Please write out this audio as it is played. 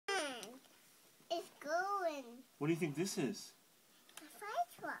It's going. What do you think this is? A fire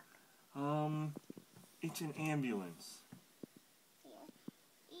truck. It's an ambulance. Yeah.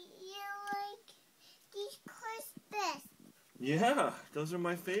 You like these cars best. Yeah, those are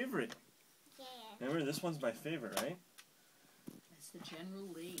my favorite. Yeah. Remember, this one's my favorite, right? That's the General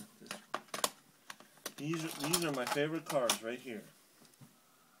Lee. These are my favorite cars right here.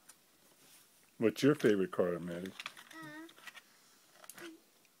 What's your favorite car, Maddie?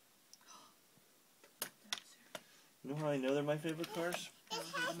 You know how I know they're my favorite cars?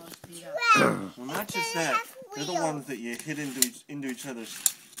 Well, Well, not just that. They're the ones that you hit into each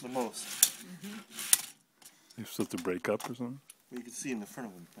other's the most. You're supposed to break up or something? Well, you can see in the front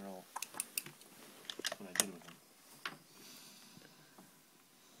of them. They're all. That's what I did with them.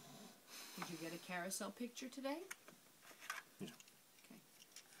 Did you get a carousel picture today? Yeah. Okay.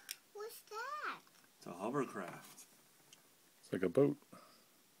 what's that? It's a hovercraft. It's like a boat.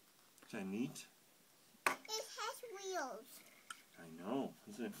 Is that neat? It has wheels. I know.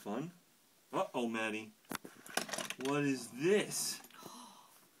 Isn't it fun? Uh-oh, Maddie. What is this?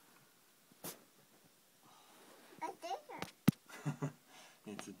 A digger.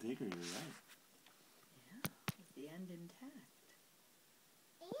 It's a digger, you're right. Yeah, with the end intact.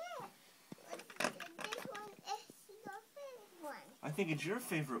 Yeah. This one is your favorite one. I think it's your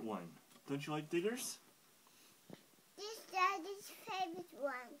favorite one. Don't you like diggers? This is Daddy's favorite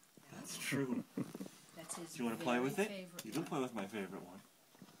one. That's true. That's his Do you want to play with it? favorite You can one. play with my favorite one.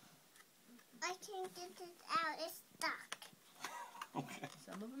 I can't get it out. It's stuck. Okay.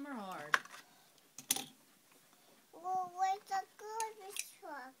 Some of them are hard. Well, where's the garbage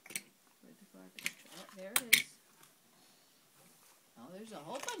truck? Where's the garbage truck? Oh, there it is. Oh, there's a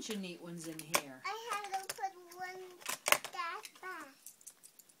whole bunch of neat ones in here. I have to put one that back.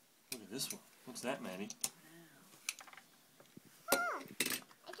 Look at this one. What's that, Maddie? Huh.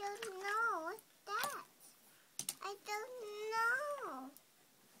 I don't know. What's that? I don't know.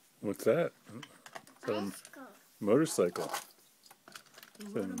 What's that? Is that a Bicycle. motorcycle? Who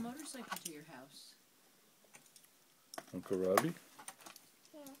rode a motorcycle to your house? Uncle Robbie?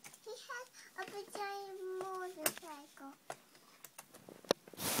 Yeah. He has a giant motorcycle.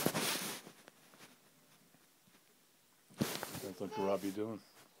 What's Uncle Robbie doing?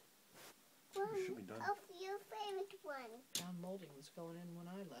 One should be done. of your favorite ones. Brown molding was going in when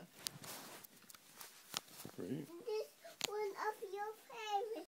I left. Great. This one of your favorite.